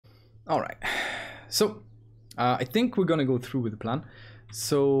Alright, so I think we're gonna go through with the plan.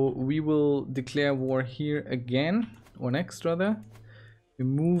 So we will declare war here again, or next rather. We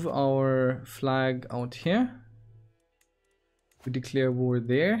move our flag out here. We declare war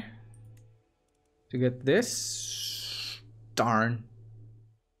there to get this. Darn.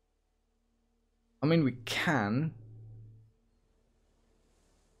 I mean, we can.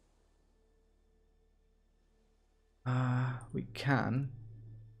 We can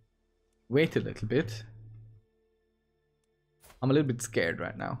wait a little bit. I'm a little bit scared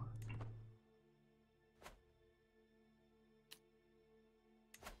right now.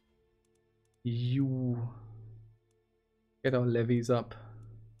 You get our levies up.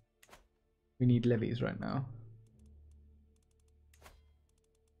 We need levies right now.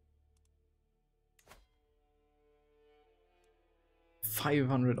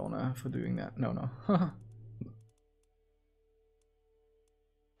 $500 honor for doing that. No.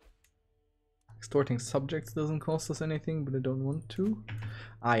 Extorting subjects doesn't cost us anything, but I don't want to.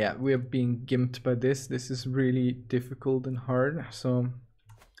 Ah yeah, we are being gimped by this. This is really difficult and hard. So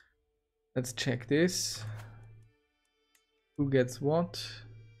let's check this. Who gets what?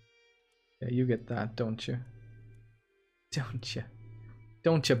 Yeah, you get that, don't you? Don't you?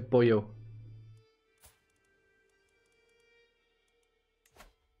 Don't you, boyo?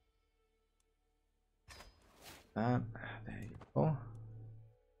 There you go.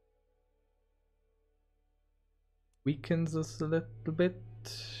 Weakens us a little bit,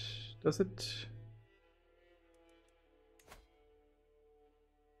 does it?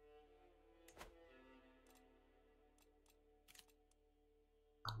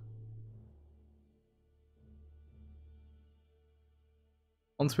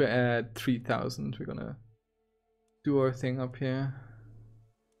 Once we're at 3,000, we're gonna do our thing up here.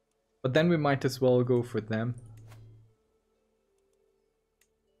 But then we might as well go for them.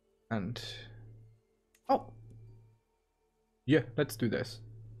 And... oh! Yeah, let's do this.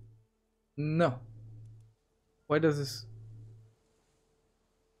 No. Why does this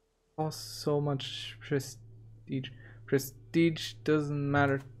cost so much prestige? Prestige doesn't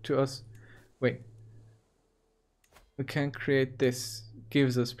matter to us. Wait. We can't create this.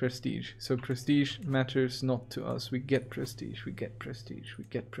 Gives us prestige. So prestige matters not to us. We get prestige. We get prestige. We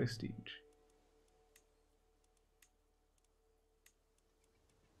get prestige.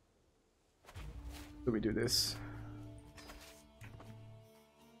 So we do this.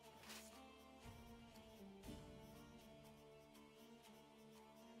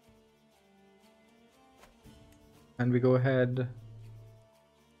 And we go ahead.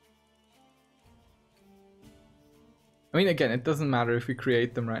 I mean, again, it doesn't matter if we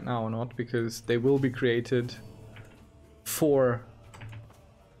create them right now or not, because they will be created for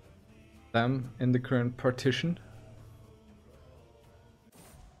them in the current partition.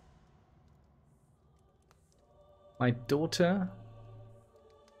 My daughter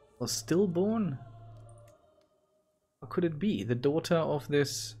was stillborn? How could it be? The daughter of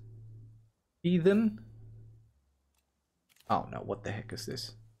this heathen? Oh no, what the heck is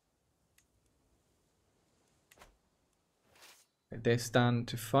this? They stand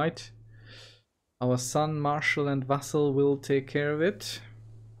to fight. Our son, marshal and vassal will take care of it.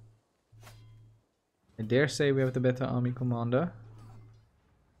 I dare say we have the better army commander.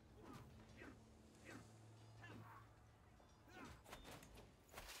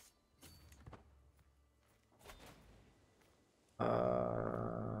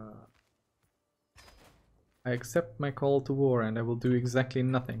 I accept my call to war and I will do exactly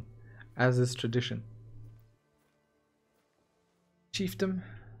nothing, as is tradition. Chiefdom.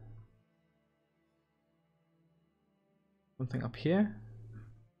 Something up here.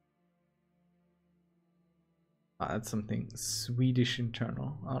 Ah, that's something Swedish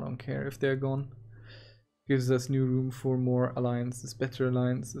internal. I don't care if they're gone. Gives us new room for more alliances, better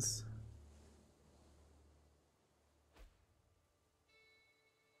alliances.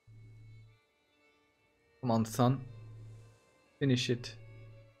 Come on, son. Finish it.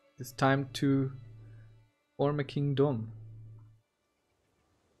 It's time to form a kingdom.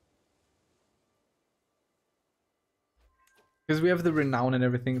 Because we have the renown and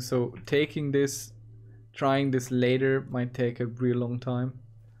everything, so taking this, trying this later might take a real long time.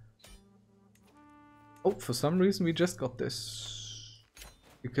 Oh, for some reason we just got this.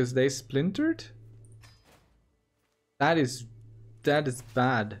 Because they splintered? That is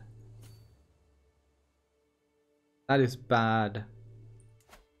bad. That is bad.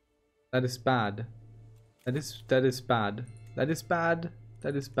 That is bad. That is bad. That is bad.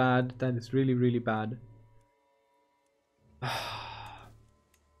 That is bad. That is really, really bad.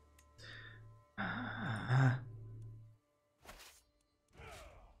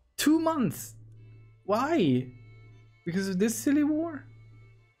 2 months! Why? Because of this silly war?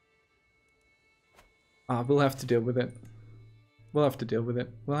 Ah, we'll have to deal with it. We'll have to deal with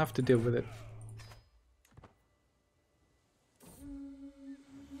it. We'll have to deal with it.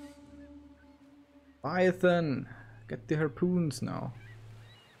 Python! Get the harpoons now.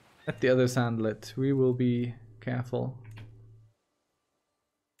 Let the others handle it. We will be careful.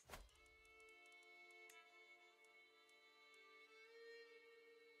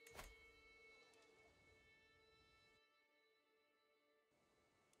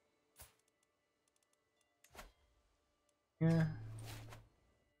 Yeah.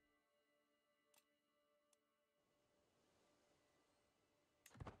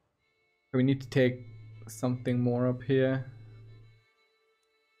 We need to take something more up here.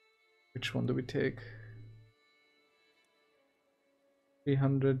 Which one do we take?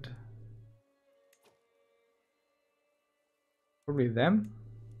 300. Probably them.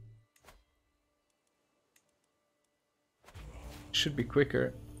 Should be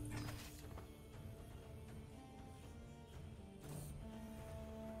quicker.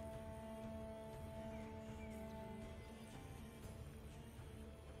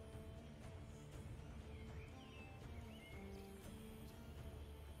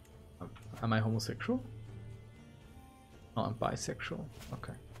 Am I homosexual? Oh, I'm bisexual.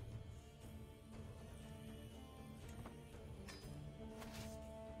 Okay.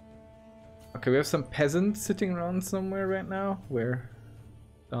 Okay, we have some peasants sitting around somewhere right now. Where?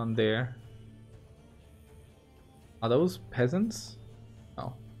 Down there. Are those peasants?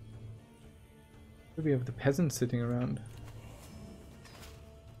 Oh. Where do we have the peasants sitting around?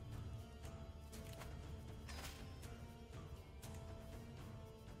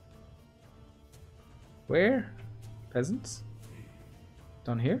 Where? Peasants?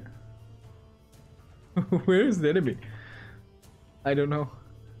 Down here? Where is the enemy? I don't know.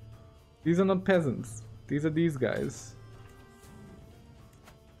 These are not peasants. These are these guys.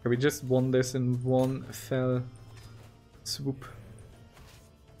 Okay, we just won this in one fell swoop.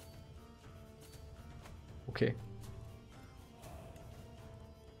 Okay.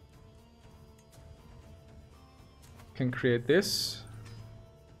 Can create this.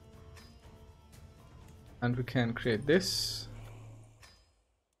 And we can create this.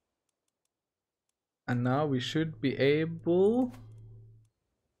 And now we should be able...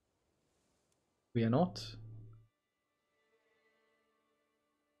 We are not.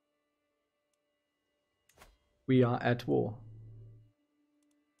 We are at war.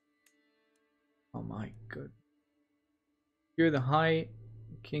 Oh my god. You're the High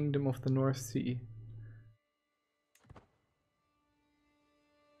Kingdom of the North Sea.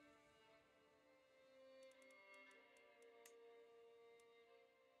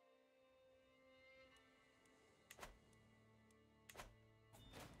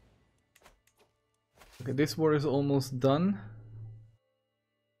 Okay, this war is almost done.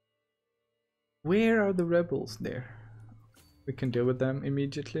 Where are the rebels there? We can deal with them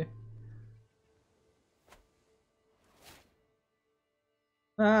immediately.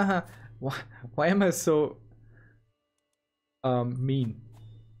 Ah, why am I so mean?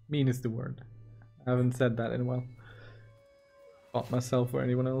 Mean is the word. I haven't said that in a while. Not myself or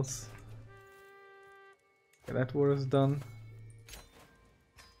anyone else. Okay, that war is done.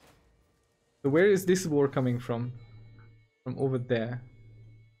 So where is this war coming from? From over there.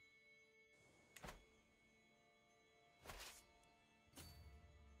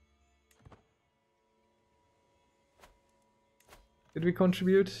 Did we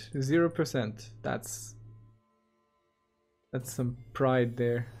contribute? 0%. That's some pride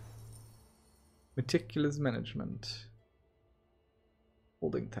there. Meticulous management.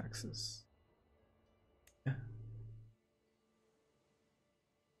 Holding taxes. Yeah.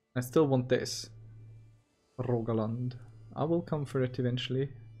 I still want this. Hordaland. I will come for it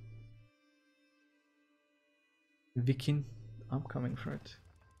eventually. Viking. I'm coming for it.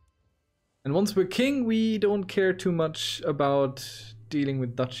 And once we're king, we don't care too much about dealing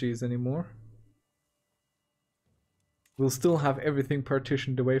with duchies anymore. We'll still have everything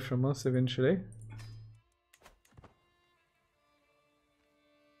partitioned away from us eventually.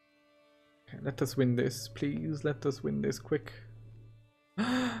 Okay, let us win this. Please let us win this quick.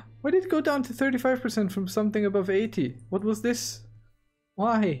 Why did it go down to 35% from something above 80? What was this?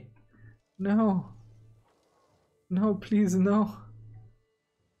 Why? No. No, please, no.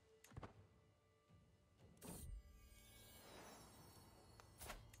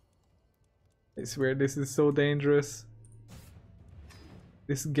 I swear this is so dangerous.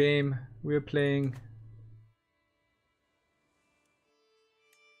 This game we're playing.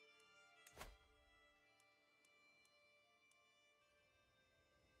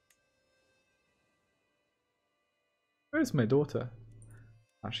 Where's my daughter?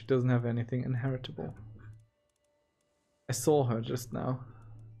 Oh, she doesn't have anything inheritable. I saw her just now.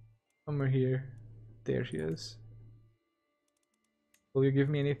 Somewhere here. There she is. Will you give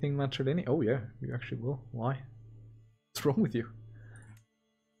me anything matrilineal? Oh yeah, you actually will. Why? What's wrong with you?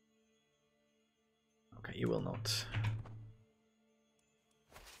 Okay, you will not.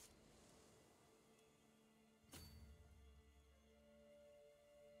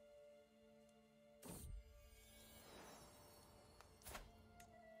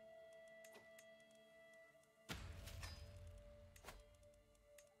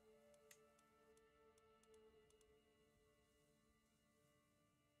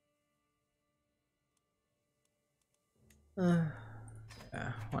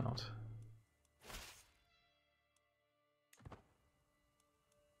 Yeah, why not?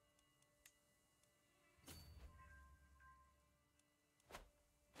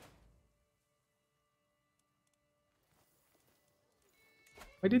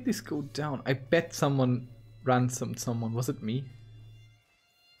 Why did this go down? I bet someone ransomed someone. Was it me?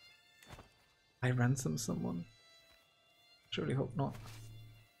 I ransomed someone? Surely hope not.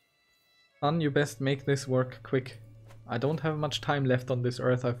 Son, you best make this work quick. I don't have much time left on this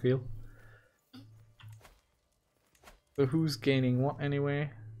earth, I feel. So who's gaining what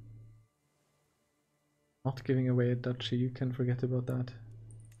anyway? Not giving away a duchy, you can forget about that.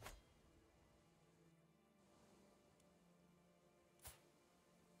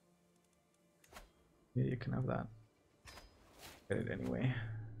 Yeah, you can have that. Get it anyway.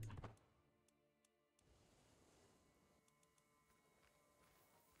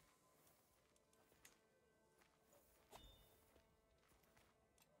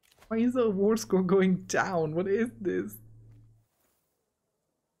 Why is the war score going down? What is this?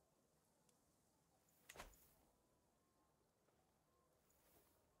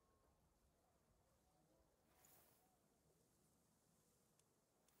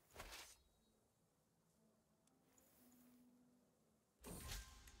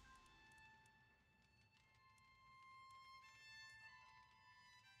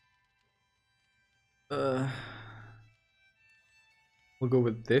 We'll go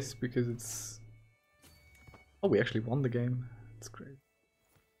with this because it's... Oh, we actually won the game. That's great.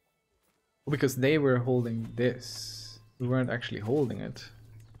 Oh, because they were holding this. We weren't actually holding it.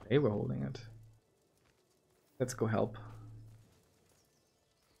 They were holding it. Let's go help.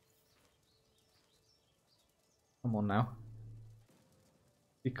 Come on now.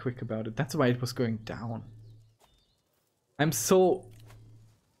 Be quick about it. That's why it was going down. I'm so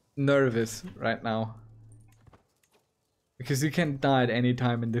nervous right now. Because you can die at any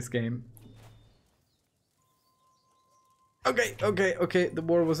time in this game. Okay, okay, okay. The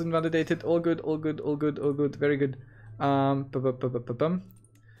war was invalidated. All good, all good, all good, all good. Very good. There.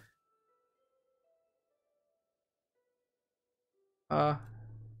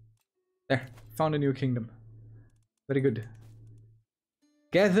 Found a new kingdom. Very good.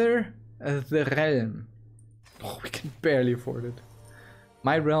 Gather the realm. Oh, we can barely afford it.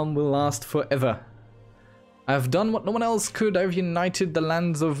 My realm will last forever. I have done what no one else could. I've united the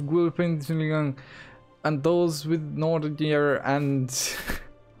lands of Gulpin and those with Nordir and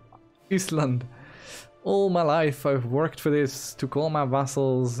Island. All my life I've worked for this, to call my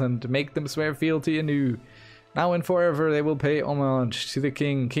vassals and make them swear fealty anew. Now and forever they will pay homage to the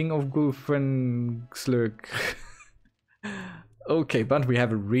king, King of Gulfenslug. Okay, but we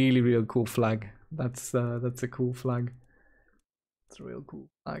have a really, real cool flag. That's a cool flag. It's a real cool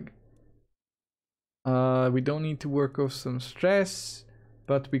flag. We don't need to work off some stress,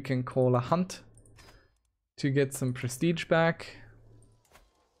 but we can call a hunt to get some prestige back.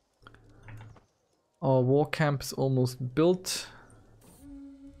 Our war camp's almost built.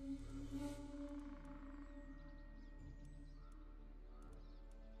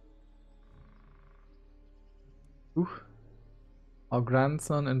 Ooh. Our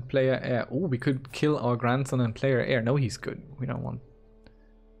grandson and player heir. Oh, we could kill our grandson and player heir. No, he's good. We don't want.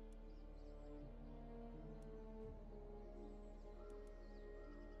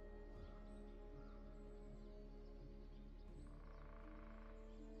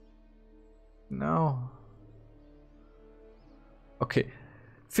 No. Okay.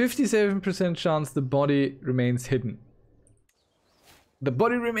 57% chance the body remains hidden. The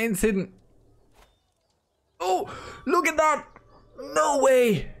body remains hidden. Oh, look at that. No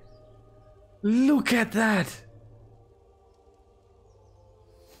way. Look at that.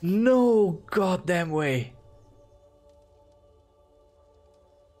 No goddamn way.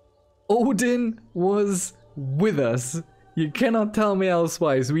 Odin was with us. You cannot tell me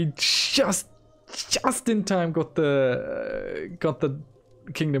elsewise. We just in time got the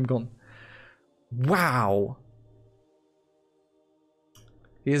kingdom gone. Wow.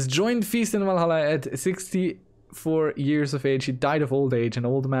 He has joined Feast in Valhalla at 64 years of age. He died of old age, an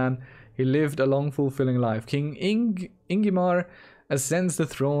old man. He lived a long, fulfilling life. King Ingimar ascends the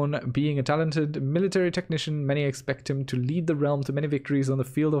throne. Being a talented military technician, many expect him to lead the realm to many victories on the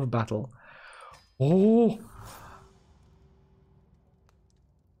field of battle. Oh!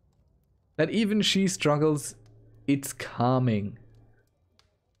 That even she struggles, it's calming.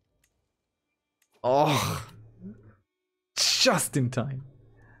 Oh! Just in time.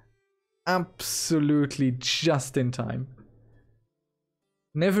 Absolutely just in time.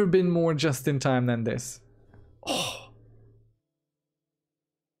 Never been more just in time than this. Oh.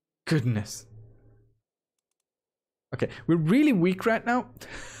 Goodness. Okay, we're really weak right now.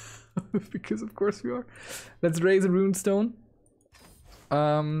 Because of course we are. Let's raise a runestone.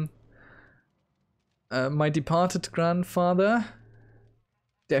 My departed grandfather.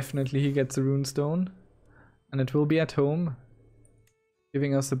 Definitely he gets a runestone. And it will be at home.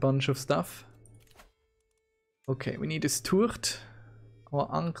 Giving us a bunch of stuff. Okay, we need a steward. Our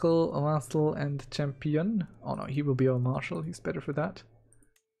uncle, vassal, and champion. Oh no, he will be our marshal. He's better for that.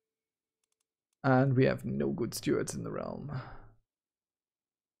 And we have no good stewards in the realm.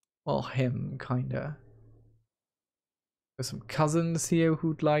 Well, him, kinda. There's some cousins here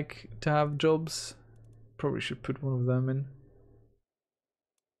who'd like to have jobs. Probably should put one of them in.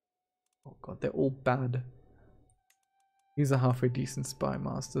 Oh god, they're all bad. He's a halfway decent spy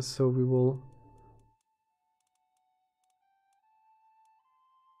master, so we will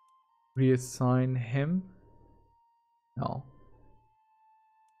reassign him. No.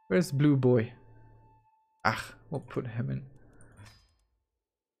 Where's Blue Boy? Ah, we'll put him in.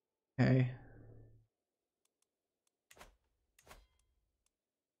 Okay.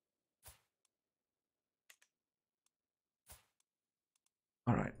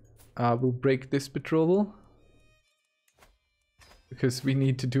 Alright. We'll break this betrothal. Because we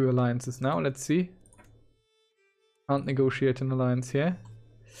need to do alliances now. Let's see. Can't negotiate an alliance here.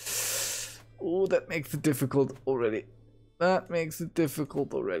 Oh, that makes it difficult already. That makes it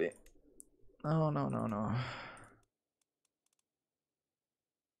difficult already. Oh, no, no, no.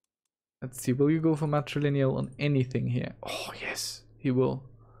 Let's see. Will you go for matrilineal on anything here? Oh, yes. He will.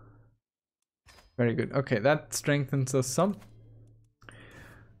 Very good. Okay, that strengthens us some.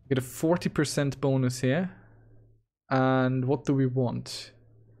 Get a 40% bonus here. And what do we want?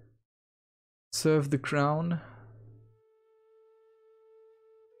 Serve the crown.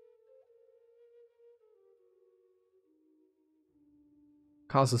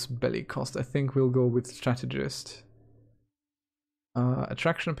 Casus belli cost. I think we'll go with strategist.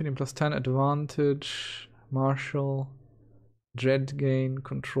 Attraction opinion plus 10, advantage, martial, dread gain,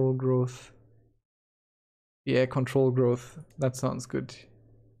 control growth. Yeah, control growth. That sounds good.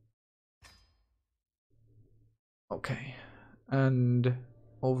 Okay. And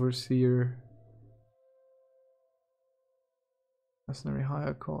overseer. Mercenary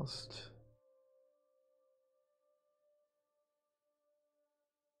higher cost.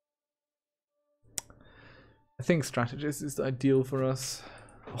 I think strategist is ideal for us.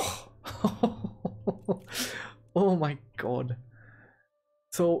 Oh. Oh my god.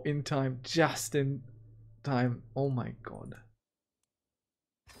 So in time, just in time. Oh my god.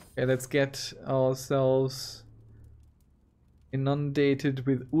 Okay, let's get ourselves inundated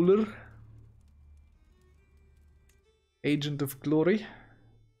with Uller. Agent of Glory.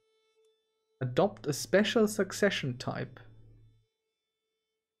 Adopt a special succession type.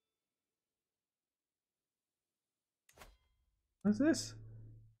 What's this?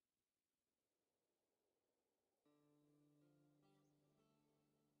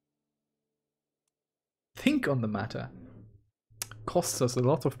 Think on the matter. Costs us a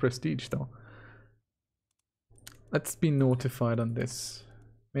lot of prestige though. Let's be notified on this.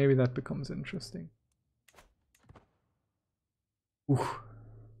 Maybe that becomes interesting. Ooh.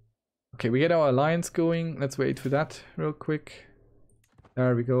 Okay, we get our alliance going. Let's wait for that real quick.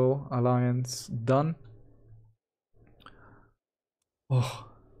 There we go. Alliance done. Oh,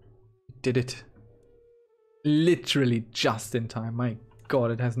 did it. Literally just in time. My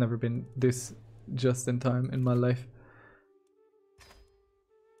god, it has never been this just in time in my life.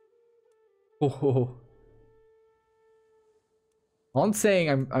 Oh. I'm not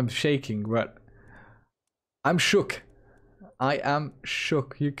saying I'm shaking, but I'm shook. I am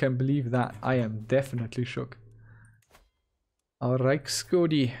shook. You can believe that. I am definitely shook. Alright,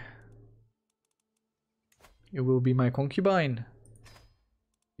 Scody. You will be my concubine.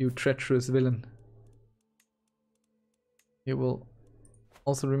 You treacherous villain. You will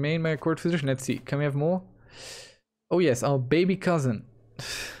also remain my court physician. Let's see. Can we have more? Oh yes, our baby cousin.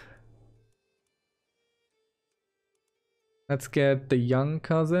 Let's get the young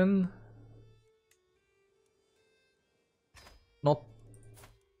cousin. Not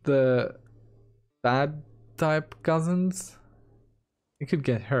the bad type cousins. We could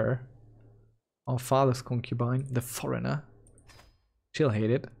get her. Our father's concubine, the foreigner. She'll hate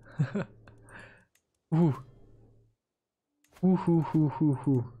it. Ooh. Ooh, hoo, hoo, hoo,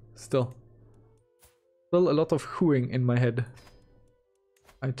 hoo. Still a lot of hooing in my head.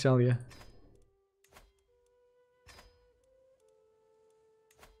 I tell you.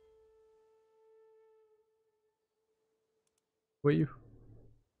 Were you?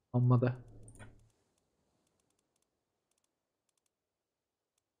 Oh, mother.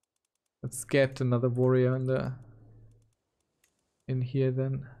 Let's get another warrior in here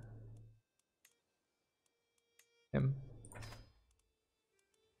then. Him.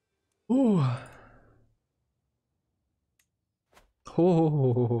 Ooh.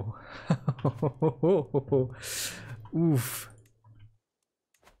 Oh. Oof.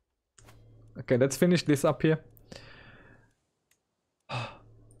 Okay, let's finish this up here.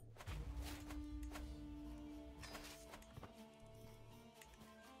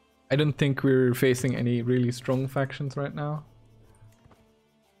 I don't think we're facing any really strong factions right now.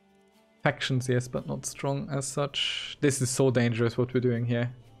 Factions, yes, but not strong as such. This is so dangerous what we're doing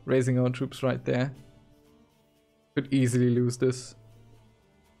here. Raising our troops right there. Could easily lose this.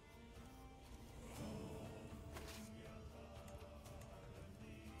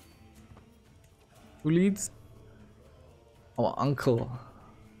 Who leads? Our uncle.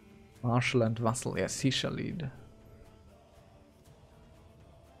 Marshal and vassal. Yes, he shall lead.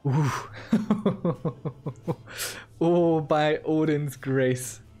 Ooh. Oh, by Odin's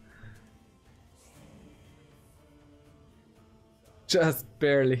grace. Just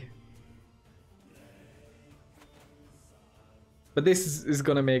barely. But this is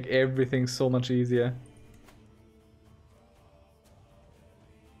gonna make everything so much easier.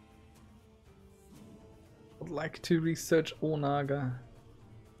 I'd like to research Onaga.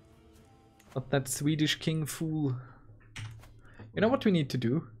 But that Swedish king fool. You know what we need to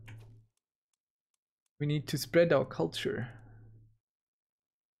do? We need to spread our culture.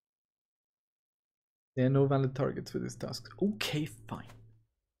 There are no valid targets for this task. Okay, fine.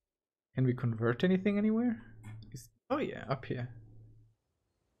 Can we convert anything anywhere? Oh yeah, up here.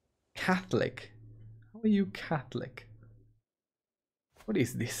 Catholic. How are you Catholic? What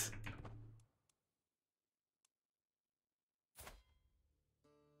is this?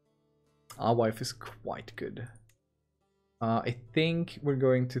 Our wife is quite good. I think we're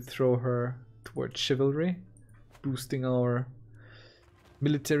going to throw her towards chivalry, boosting our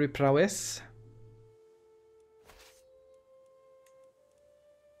military prowess.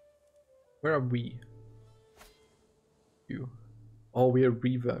 Where are we? You. Oh, we are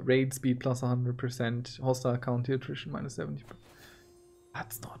Reaver. Raid speed plus 100%. Hostile counter attrition minus 70%.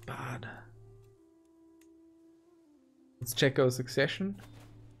 That's not bad. Let's check our succession.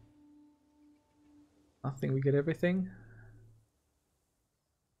 Nothing, we get everything.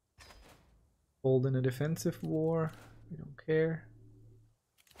 Hold in a defensive war. We don't care.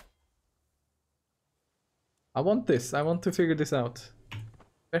 I want this. I want to figure this out.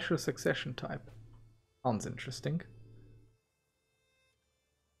 Special succession type. Sounds interesting.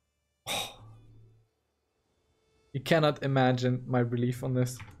 Oh. You cannot imagine my relief on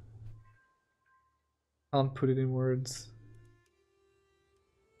this. Can't put it in words.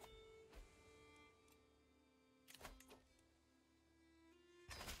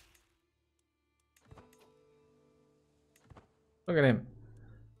 Look at him.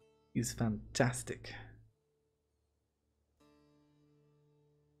 He's fantastic.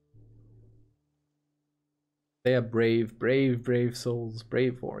 They are brave, brave, brave souls,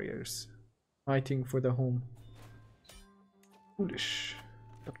 brave warriors. Fighting for the home. Foolish,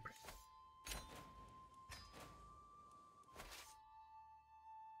 but brave.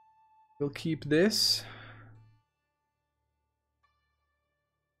 We'll keep this.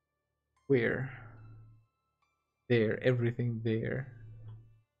 Where? There, everything there.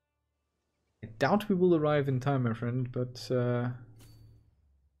 I doubt we will arrive in time, my friend, but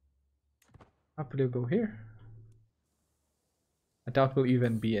happily go here. I doubt we'll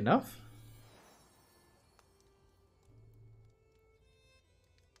even be enough.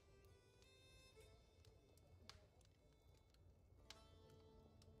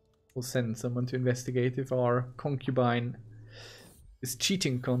 We'll send someone to investigate if our concubine is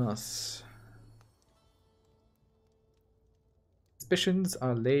cheating on us. Suspicions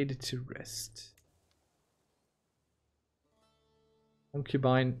are laid to rest.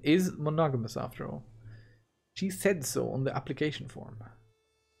 Concubine is monogamous after all. She said so on the application form.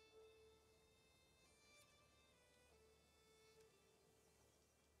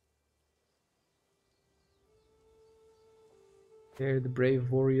 There the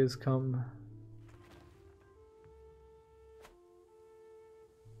brave warriors come.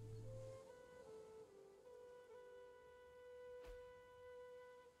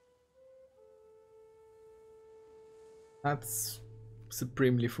 That's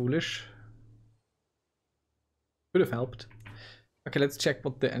supremely foolish. Could have helped. Okay, let's check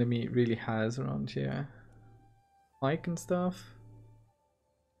what the enemy really has around here. Mike and stuff.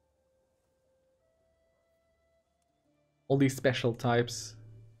 All these special types.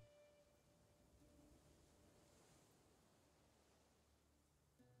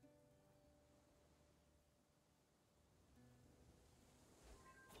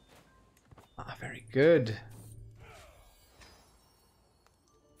 Ah, very good.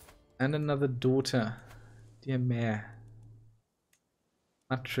 And another daughter. Dear Mare.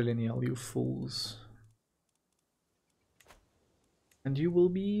 Matrilineal, you fools. And you will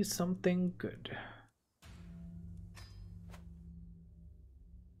be something good.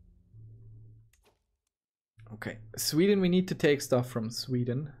 Okay, Sweden, we need to take stuff from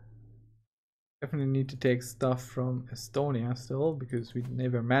Sweden. Definitely need to take stuff from Estonia still, because we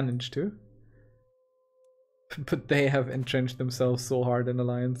never managed to. But they have entrenched themselves so hard in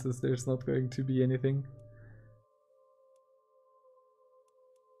alliances, there's not going to be anything.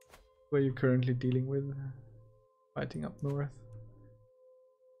 What are you currently dealing with? Fighting up north.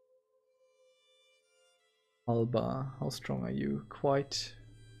 Alba, how strong are you? Quite.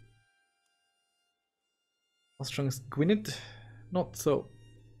 How strong is Gwynedd? Not so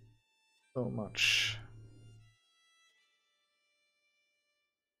much.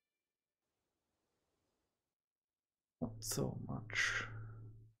 Not so much.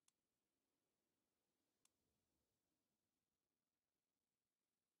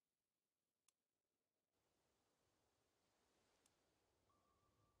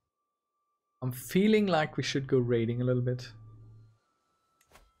 I'm feeling like we should go raiding a little bit.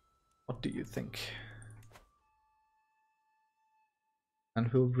 What do you think? And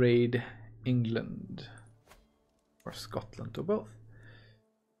we'll raid England or Scotland or both.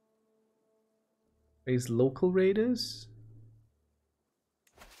 Raise local raiders.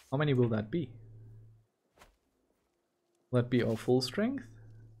 How many will that be? Will that be our full strength?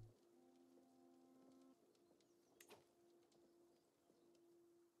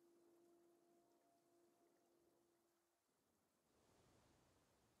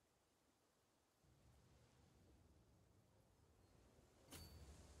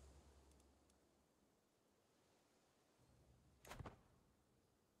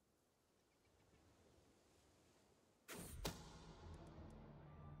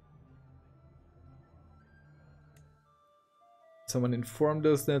 Someone informed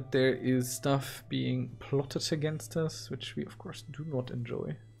us that there is stuff being plotted against us, which we of course do not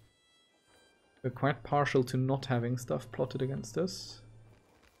enjoy. We're quite partial to not having stuff plotted against us.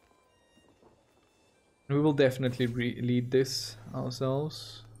 We will definitely lead this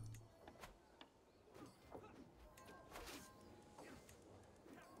ourselves.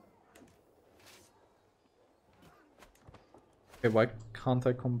 Okay, why can't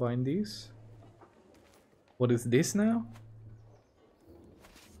I combine these? What is this now?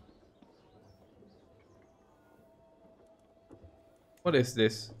 What is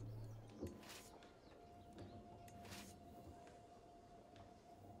this?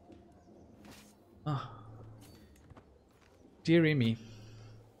 Ah. Dearie me.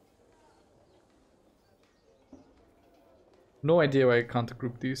 No idea why I can't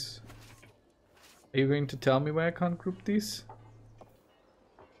group these. Are you going to tell me why I can't group these?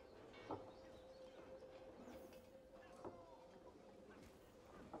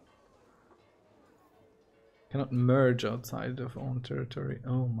 Cannot merge outside of own territory.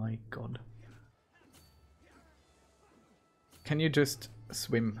 Oh my god. Can you just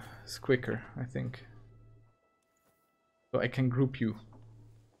swim? It's quicker, I think. So I can group you.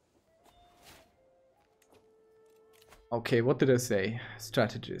 Okay, what did I say?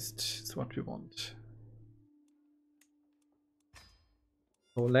 Strategist is what we want.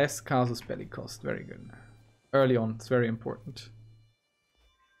 So less casus belli cost, very good. Early on, it's very important.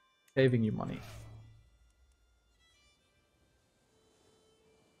 Saving you money.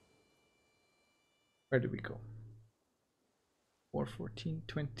 Where do we go? 4, 14,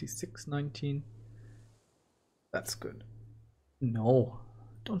 26, 19. That's good. No,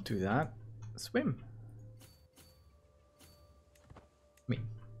 don't do that. Swim. I mean,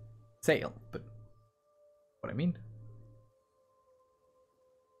 sail, but what I mean.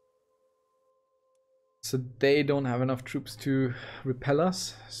 So they don't have enough troops to repel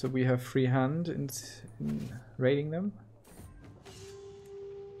us, so we have free hand in raiding them.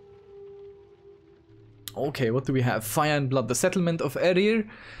 Okay, what do we have? Fire and Blood. The settlement of Erir,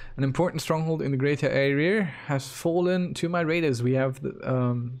 an important stronghold in the greater Erir, has fallen to my raiders. We have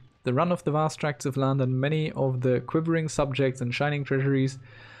the run of the vast tracts of land and many of the quivering subjects and shining treasuries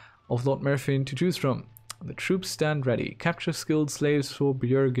of Lord Merfyn to choose from. The troops stand ready. Capture skilled slaves for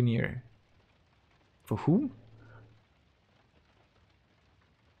Björgnir. For whom?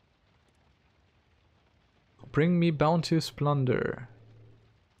 Bring me bounteous plunder.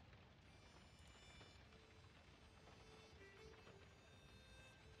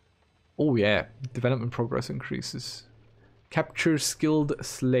 Oh yeah, development progress increases. Capture skilled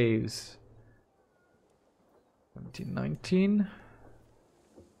slaves. 2019.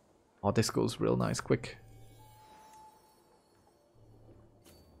 Oh, this goes real nice quick.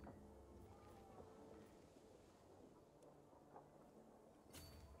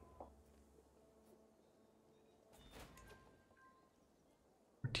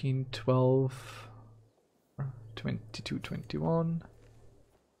 12, 22, 21.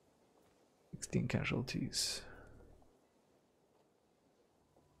 16 casualties.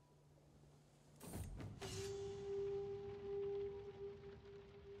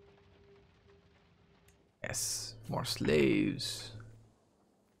 Yes, more slaves.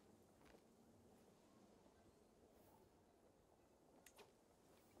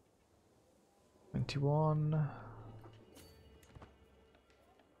 $21.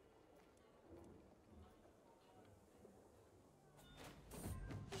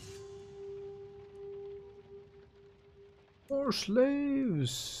 More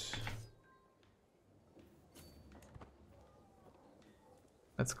slaves.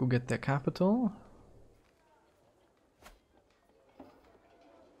 Let's go get their capital.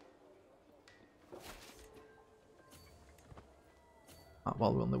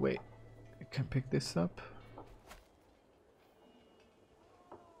 While we're on the way, I can pick this up.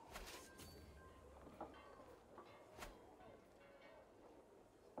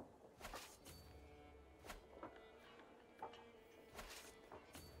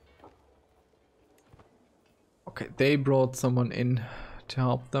 Okay, they brought someone in to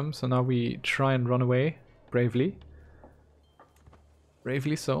help them, so now we try and run away bravely.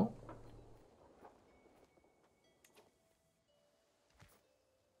 Bravely so.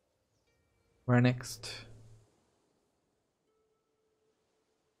 Where next?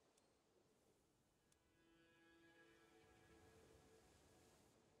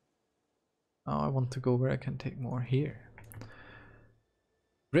 Oh, I want to go where I can take more here.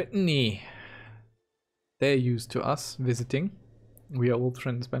 Brittany. They're used to us visiting. We are old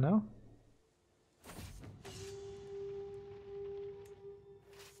friends by now.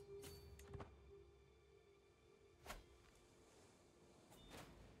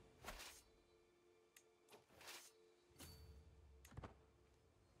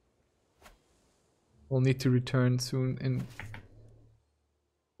 We'll need to return soon in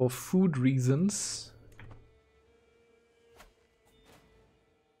for food reasons.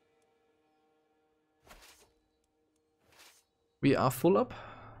 We are full up,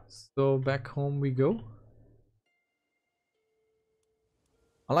 so back home we go.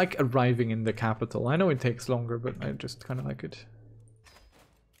 I like arriving in the capital. I know it takes longer, but I just kind of like it.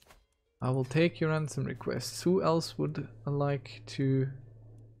 I will take your ransom requests. Who else would like to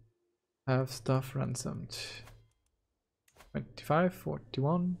have stuff ransomed? 25,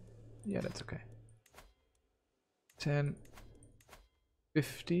 41. Yeah, that's okay. 10,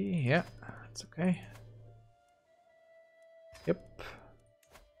 50. Yeah, that's okay. Yep.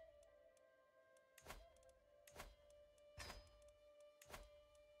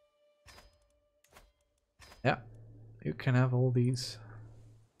 Yeah, you can have all these.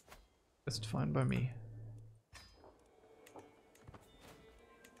 Just fine by me.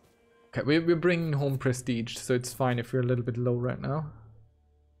 Okay, we're bringing home prestige, so it's fine if we're a little bit low right now.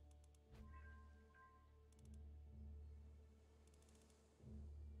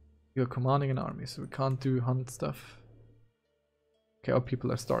 You're commanding an army, so we can't do hunt stuff. Okay, our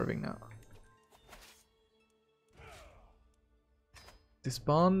people are starving now.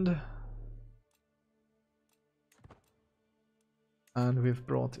 Disband. And we've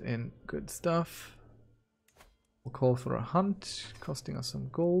brought in good stuff. We'll call for a hunt, costing us some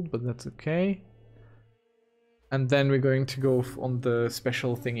gold, but that's okay. And then we're going to go on the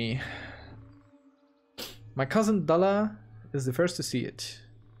special thingy. My cousin Dalla is the first to see it.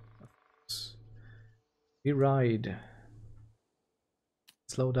 We ride.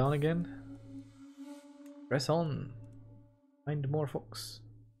 Slow down again. Press on. Find more fox.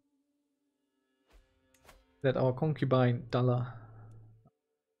 Let our concubine Dalla.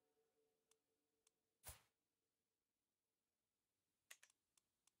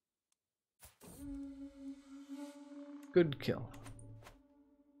 Good kill.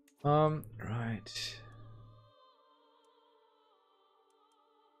 Right.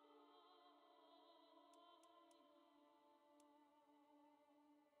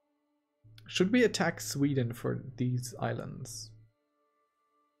 Should we attack Sweden for these islands?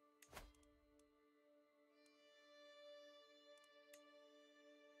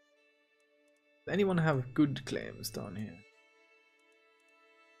 Does anyone have good claims down here?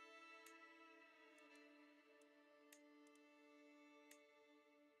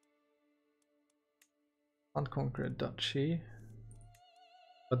 Can't conquer a duchy.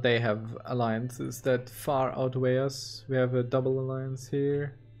 But they have alliances that far outweigh us. We have a double alliance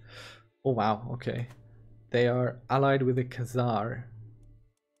here. Oh wow, okay. They are allied with the Khazar.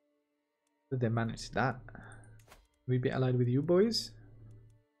 Did they manage that? Will we be allied with you boys?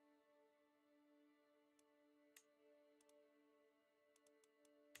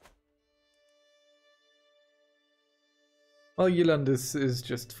 Well, Yeland is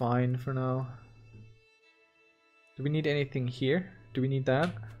just fine for now. Do we need anything here? Do we need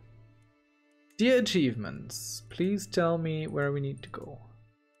that? Dear achievements, please tell me where we need to go.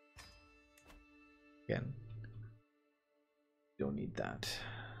 Again, don't need that.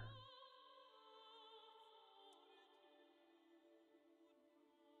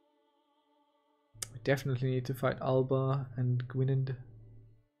 We definitely need to fight Alba and Gwynedd.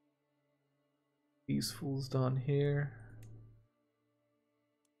 These fools down here.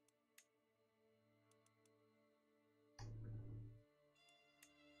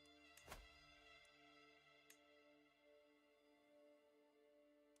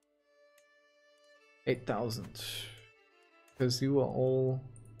 $8,000. Because you are all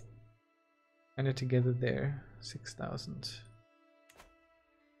kind of together there. 6,000.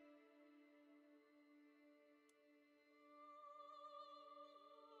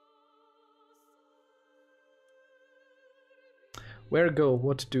 Where go?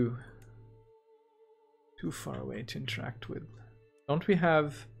 What to do? Too far away to interact with. Don't we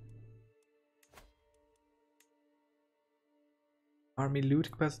have army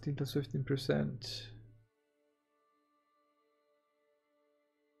loot capacity plus 15%?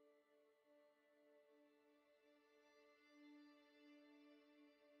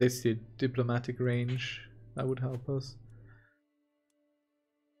 This is diplomatic range. That would help us.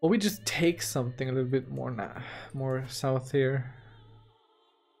 Or we just take something a little bit more more south here.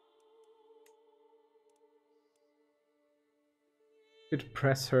 Could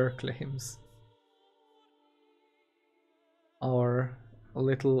press her claims. Our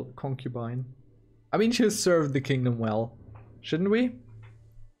little concubine. I mean, she has served the kingdom well, shouldn't we?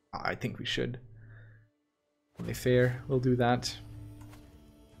 I think we should. Only fair, we'll do that.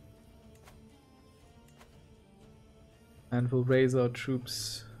 And we'll raise our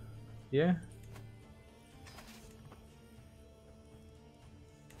troops. Yeah.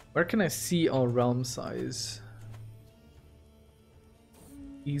 Where can I see our realm size?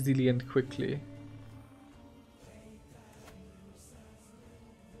 Easily and quickly.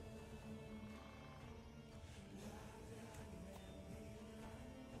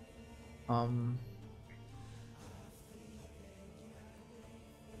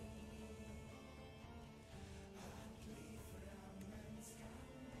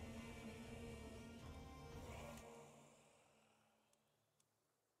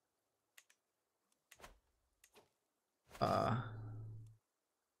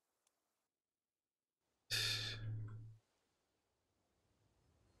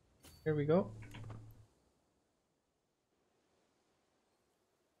 Here we go.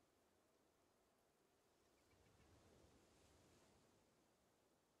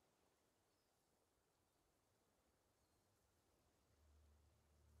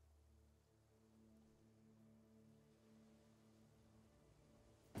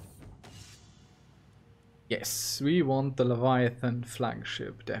 Yes, we want the Leviathan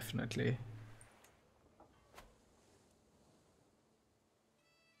flagship, definitely.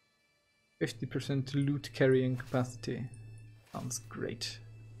 50% loot carrying capacity. Sounds great.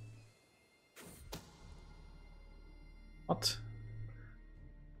 What?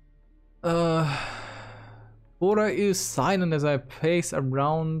 Bora is silent as I pace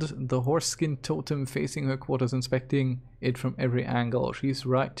around the horse-skin totem facing her quarters, inspecting it from every angle. She's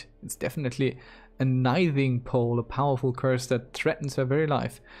right. It's definitely a nithing pole, a powerful curse that threatens her very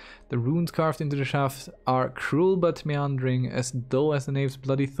life. The runes carved into the shaft are cruel but meandering, as though as the knave's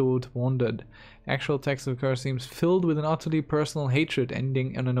bloody thought wandered. The actual text of the curse seems filled with an utterly personal hatred,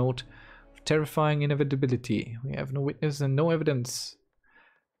 ending on a note of terrifying inevitability. We have no witness and no evidence.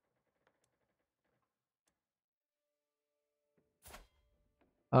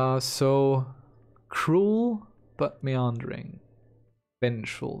 So cruel but meandering.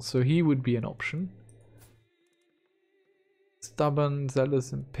 Vengeful, so he would be an option. Stubborn,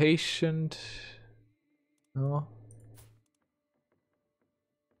 zealous, impatient. No.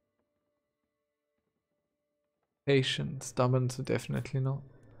 Patient, stubborn, so definitely not.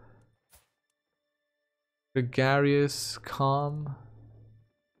 Gregarious, calm.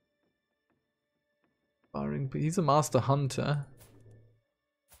 But he's a master hunter.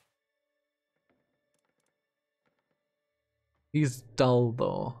 He's dull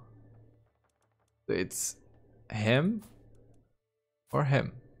though. So it's him or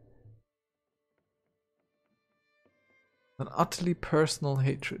him. An utterly personal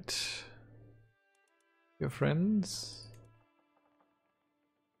hatred. Your friends?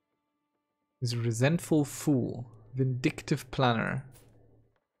 He's a resentful fool. Vindictive planner.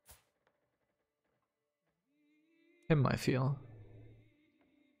 Him, I feel.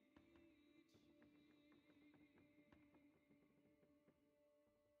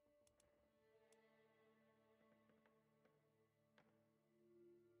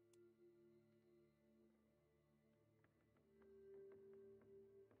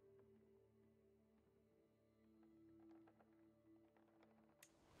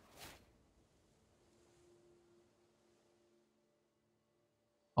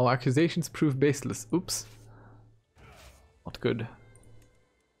 Our accusations prove baseless. Oops. Not good.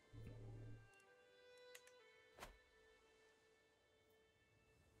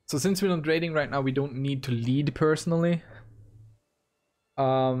 So since we're not grading right now, we don't need to lead personally.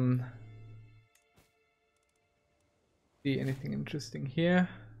 See anything interesting here?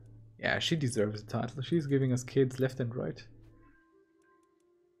 Yeah, she deserves a title. She's giving us kids left and right.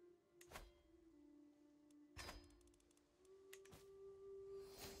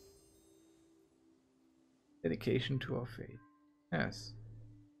 Dedication to our faith. Yes.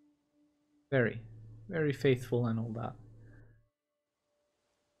 Very, very faithful and all that.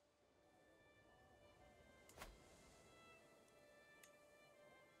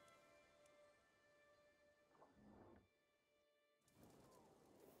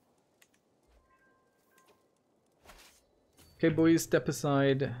 Okay, boys, step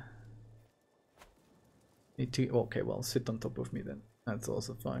aside. Need to. Okay, well, sit on top of me then. That's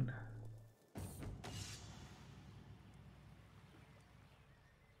also fine.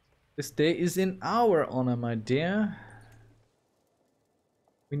 This day is in our honor, my dear.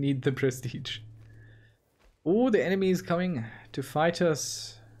 We need the prestige. Oh, the enemy is coming to fight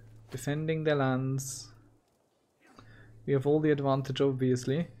us, defending their lands. We have all the advantage,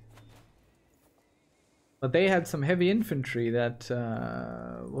 obviously. But they had some heavy infantry that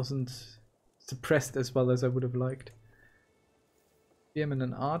wasn't suppressed as well as I would have liked. Spearmen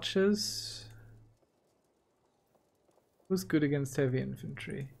and archers. Who's good against heavy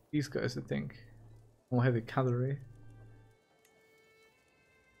infantry? These guys, I think. More heavy cavalry.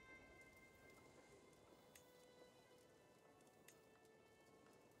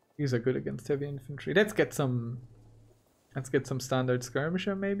 These are good against heavy infantry. Let's get some standard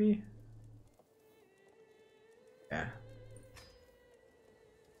skirmisher maybe. Yeah.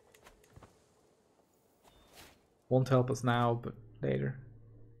 Won't help us now, but later.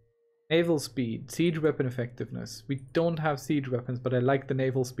 Naval speed, siege weapon effectiveness. We don't have siege weapons, but I like the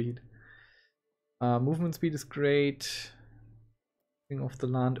naval speed. Movement speed is great. King off the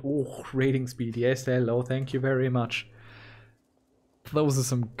land. Oh, raiding speed. Yes, hello. Thank you very much. Those are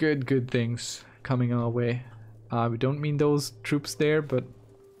some good things coming our way. We don't mean those troops there, but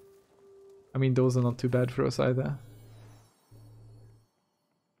I mean those are not too bad for us either.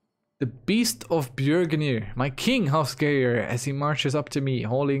 The Beast of Björgnir, my king Hafsgeir, as he marches up to me,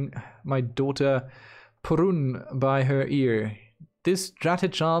 hauling my daughter Porun by her ear. This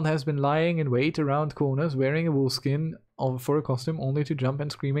dratted child has been lying in wait around corners, wearing a wolfskin for a costume, only to jump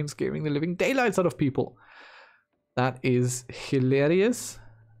and scream and scaring the living daylights out of people. That is hilarious.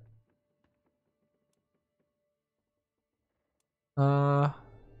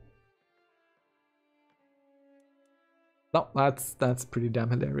 No, that's pretty damn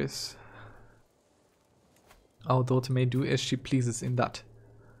hilarious. Our daughter may do as she pleases in that.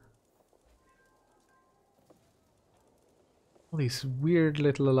 All these weird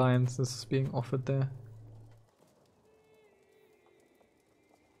little alliances being offered there.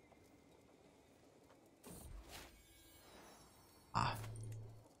 Ah.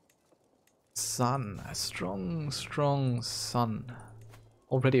 Sun. A strong sun.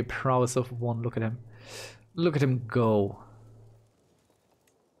 Already a prowess of one. Look at him. Look at him go.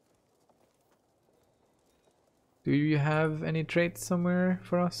 Do you have any traits somewhere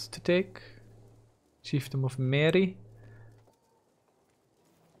for us to take? Chiefdom of Mary.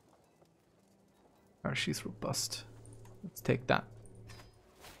 Oh, she's robust. Let's take that.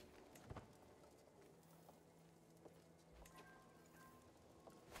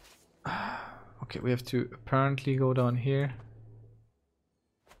 Okay, we have to apparently go down here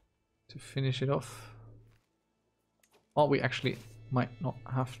to finish it off. Oh, we actually might not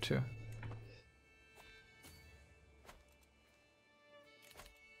have to.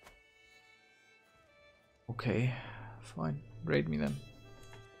 Okay, fine. Raid me then.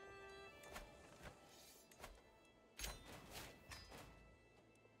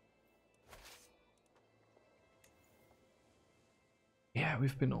 Yeah,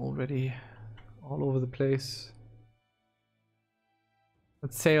 we've been already all over the place.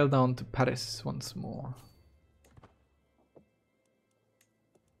 Let's sail down to Paris once more.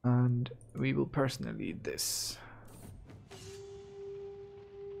 And we will personally lead this.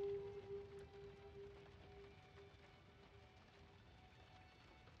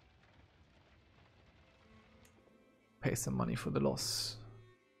 Pay some money for the loss.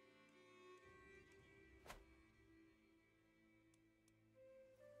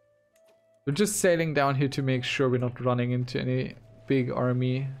 We're just sailing down here to make sure we're not running into any big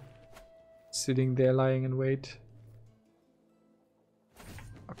army sitting there lying in wait.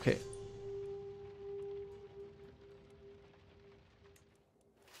 Okay.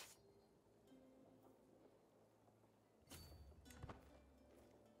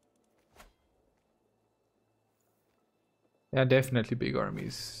 Yeah, definitely big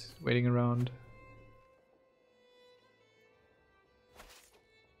armies waiting around.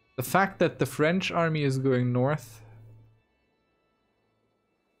 The fact that the French army is going north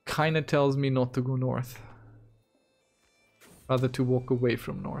kind of tells me not to go north. Rather to walk away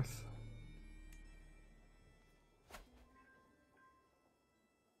from north.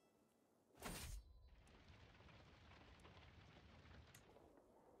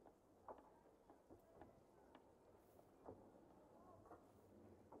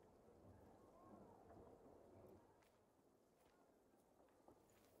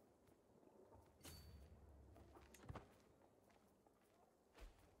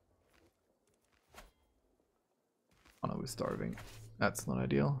 Oh no, we're starving. That's not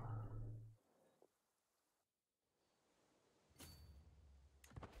ideal.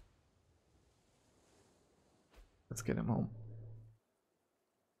 Let's get him home.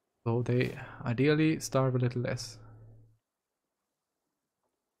 So they ideally starve a little less.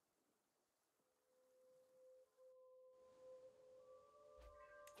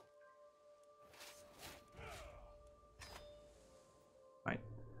 Right.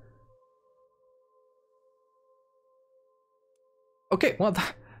 Okay, well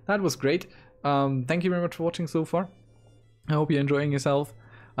that was great. Thank you very much for watching so far. I hope you're enjoying yourself.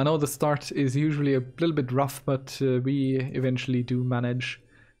 I know the start is usually a little bit rough, but we eventually do manage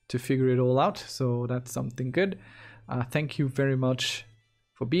to figure it all out, so that's something good. Thank you very much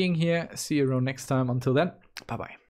for being here. See you around next time. Until then, bye bye.